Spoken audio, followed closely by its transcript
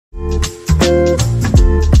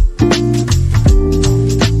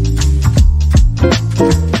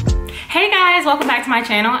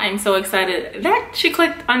channel. I'm so excited that she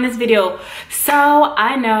clicked on this video. So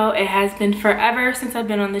I know it has been forever since I've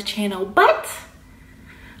been on this channel, but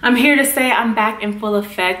I'm here to say I'm back in full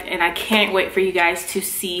effect, and I can't wait for you guys to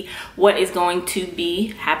see what is going to be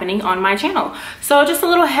happening on my channel. So just a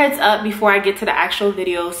little heads up before I get to the actual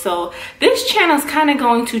video. So this channel is kind of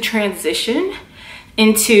going to transition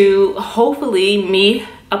into hopefully me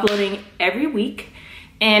uploading every week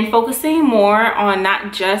and focusing more on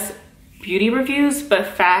not just beauty reviews but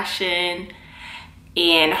fashion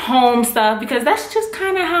and home stuff, because that's just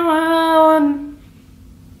kind of how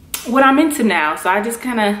what I'm into now. So I just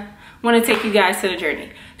kind of want to take you guys to the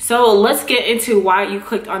journey. So let's get into why you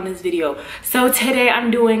clicked on this video. So today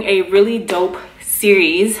I'm doing a really dope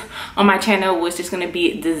series on my channel, which is going to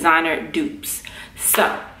be designer dupes.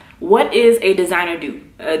 So what is a designer dupe?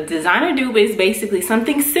 A designer dupe is basically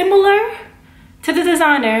something similar to the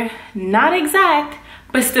designer, not exact,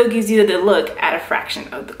 but still gives you the look at a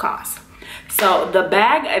fraction of the cost. So the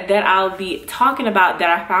bag that I'll be talking about that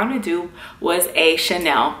I found a dupe was a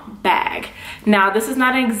Chanel bag. Now this is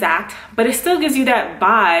not exact, but it still gives you that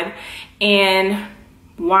vibe, and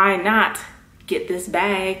why not get this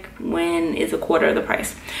bag when it's a quarter of the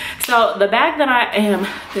price? So the bag that I am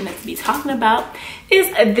gonna be talking about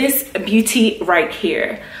is this beauty right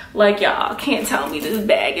here. Like, y'all can't tell me this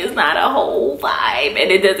bag is not a whole vibe,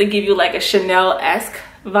 and it doesn't give you like a Chanel-esque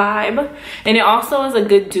vibe. And it also is a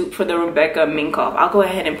good dupe for the Rebecca Minkoff. I'll go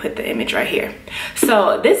ahead and put the image right here.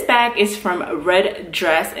 So this bag is from Red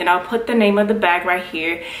Dress, and I'll put the name of the bag right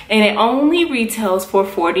here, and it only retails for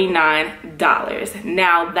 $49.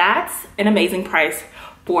 Now that's an amazing price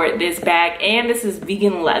for this bag, and this is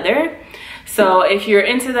vegan leather. So if you're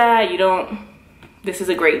into that, this is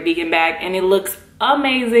a great vegan bag, and it looks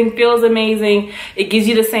amazing, feels amazing. It gives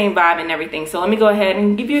you the same vibe and everything. So let me go ahead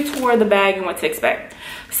and give you a tour of the bag and what to expect.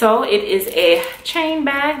 So it is a chain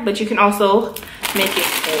bag, but you can also make it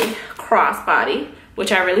a crossbody,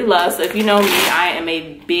 which I really love. So if you know me, I am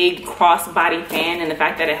a big crossbody fan, and the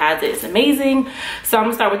fact that it has it is amazing. So I'm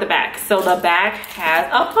gonna start with the back. So the back has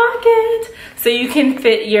a pocket, so you can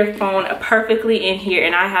fit your phone perfectly in here.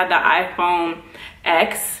 And I have the iPhone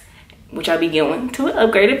X, which I'll be going to an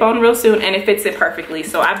upgraded phone real soon, and it fits it perfectly.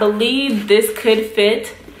 So I believe this could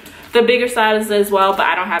fit the bigger size as well, but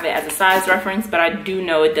I don't have it as a size reference, but I do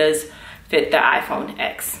know it does fit the iPhone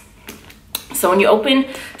X. So when you open,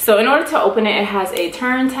 so in order to open it, it has a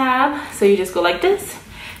turn tab. So you just go like this,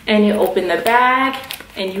 and you open the bag,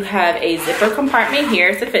 and you have a zipper compartment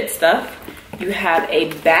here to fit stuff. You have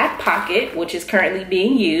a back pocket, which is currently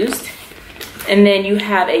being used. And then you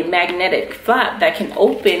have a magnetic flap that can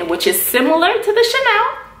open, which is similar to the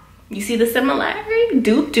Chanel. You see the similarity?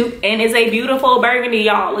 Dupe, and it's a beautiful burgundy,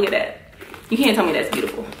 y'all. Look at that. You can't tell me that's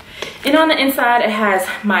beautiful. And on the inside, it has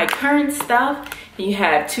my current stuff. And you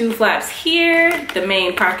have two flaps here, the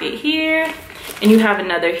main pocket here, and you have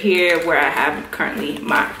another here where I have currently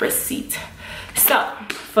my receipt. So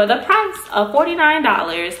for the price of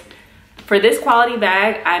 $49 for this quality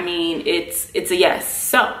bag, I mean, it's a yes.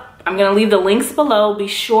 So I'm gonna leave the links below. Be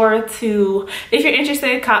sure to, if you're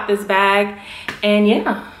interested, cop this bag. And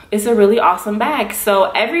yeah, it's a really awesome bag.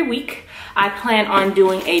 So every week I plan on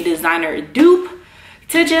doing a designer dupe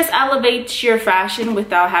to just elevate your fashion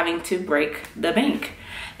without having to break the bank.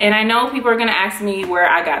 And I know people are gonna ask me where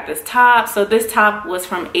I got this top. So this top was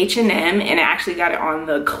from H&M, and I actually got it on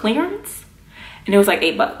the clearance, and it was like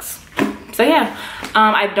 $8. So yeah,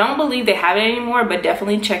 I don't believe they have it anymore, but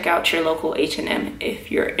definitely check out your local H&M if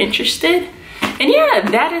you're interested. And yeah,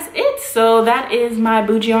 that is it. So that is my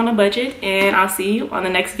bougie on a budget, and I'll see you on the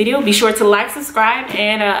next video. Be sure to like, subscribe,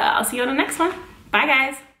 and I'll see you on the next one. Bye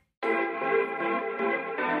guys.